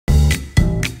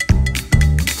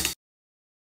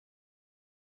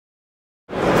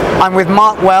I'm with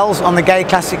Mark Wells on the Gay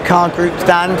Classic Car Group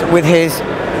stand with his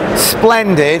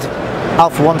splendid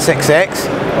Alfa 166.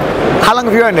 How long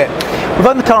have you owned it? We've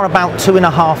owned the car about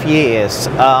 2.5 years.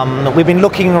 We've been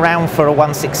looking around for a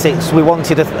 166. We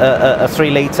wanted a 3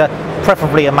 litre,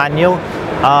 preferably a manual,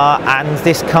 and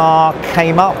this car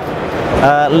came up.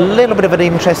 A little bit of an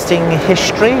interesting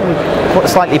history,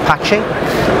 slightly patchy.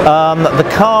 The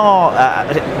car,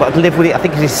 I've lived with it, I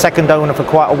think it's his second owner for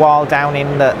quite a while down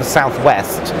in the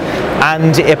southwest,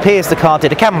 and it appears the car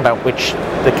did a cam belt, which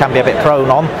they can be a bit prone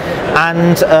on,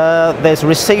 and there's a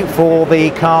receipt for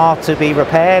the car to be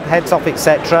repaired, heads off,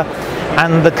 etc.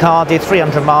 And the car did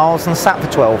 300 miles and sat for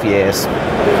 12 years.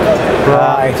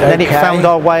 Right, Then it found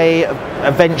our way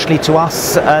eventually to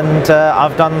us, and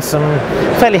I've done some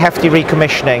fairly hefty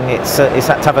recommissioning. It's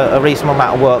had to have a reasonable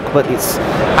amount of work, but it's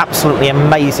absolutely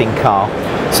amazing car.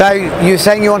 So you're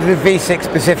saying you wanted a V6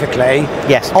 specifically?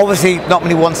 Yes. Obviously not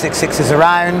many 166s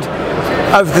around.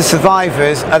 Of the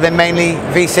survivors, are they mainly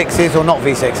V6s or not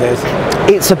V6s?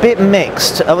 It's a bit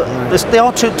mixed. There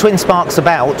are two twin sparks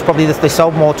about, probably they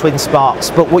sold more twin sparks,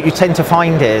 but what you tend to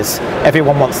find is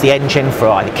everyone wants the engine for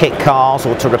either kit cars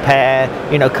or to repair,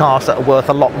 you know, cars that are worth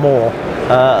a lot more,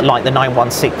 like the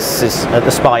 916s,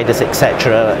 the Spiders,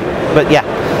 etc. But yeah,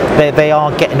 they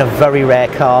are getting a very rare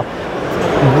car.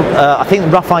 I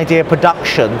think rough idea of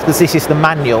production, because this is the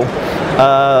manual,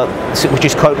 which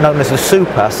is known as a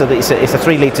super, so that it's a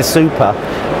 3 litre super.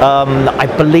 I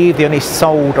believe they only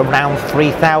sold around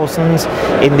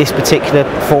 3,000 in this particular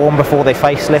form before they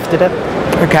facelifted it.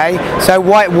 Okay, so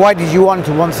why did you want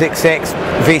a 166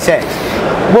 V6?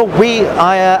 Well,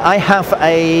 I have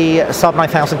a Saab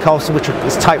 9000 Coulson, which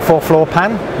is Type 4 floor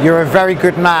pan. You're a very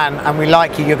good man, and we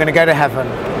like you. You're going to go to heaven.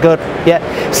 Good,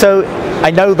 yeah. So I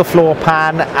know the floor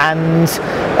pan, and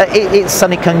it's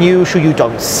something unusual. You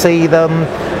don't see them.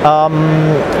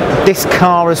 This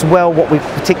car as well, what we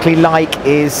particularly like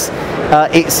is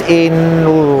it's in,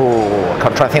 I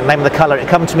can't try to think the name of the colour, it'll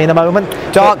come to me in a moment.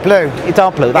 Dark blue.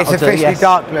 Dark blue, It's officially yes.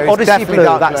 Dark blue. It's Odyssey blue,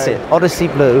 dark that's blue. it. Odyssey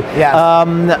blue. Yeah.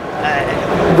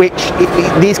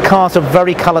 These cars are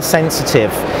very colour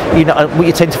sensitive. You know, what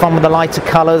you tend to find with the lighter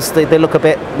colours, they look a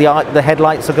bit, the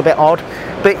headlights look a bit odd.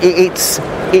 But it's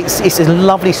a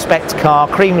lovely spec car,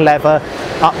 cream leather,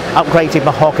 upgraded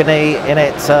mahogany in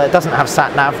it. It doesn't have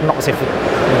sat nav, not as if we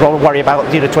worry about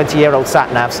 20-year-old sat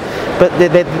navs. But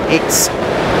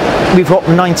we've got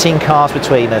 19 cars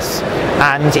between us,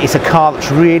 and it's a car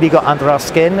that's really got under our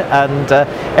skin, and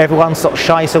everyone sort of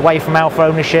shies away from Alfa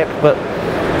ownership, but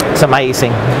it's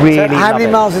amazing. Really. So how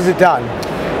many miles has it done?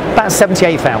 About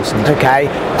 78,000. Okay,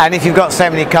 and if you've got so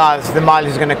many cars, the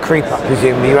mileage is going to creep up,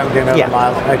 presumably. You won't be doing over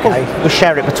miles. Okay. We'll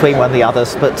share it between one and the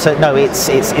others, but no, it's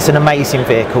an amazing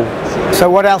vehicle. So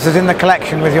what else is in the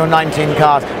collection with your 19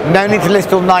 cars? No need to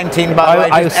list all 19, by the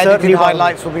way. Just editing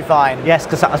highlights will be fine. Yes,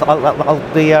 because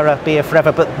I'll be here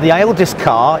forever. But the oldest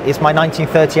car is my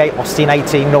 1938 Austin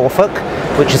 18 Norfolk,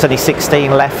 which is only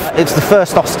 16 left. It's the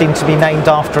first Austin to be named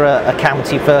after a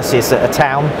county versus a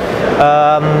town.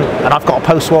 And I've got a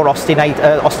post-war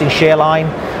Austin shear line.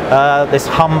 There's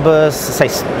Humbers, say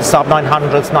Saab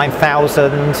 900s,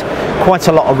 9000, quite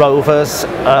a lot of Rovers,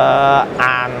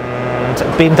 and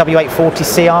BMW 840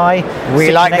 Ci.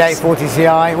 We like the 840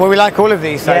 Ci. Well, we like all of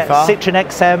these so far. Citroen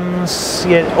XMs,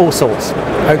 yeah, all sorts.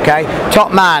 Okay,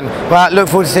 top man. Well, look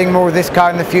forward to seeing more of this car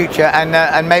in the future,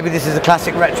 and maybe this is a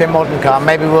classic retro modern car.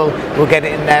 Maybe we'll get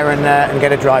it in there and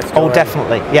get a drive. Oh,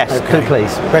 definitely. Yes, okay.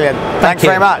 please. Brilliant. Thanks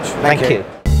very much. Thank you.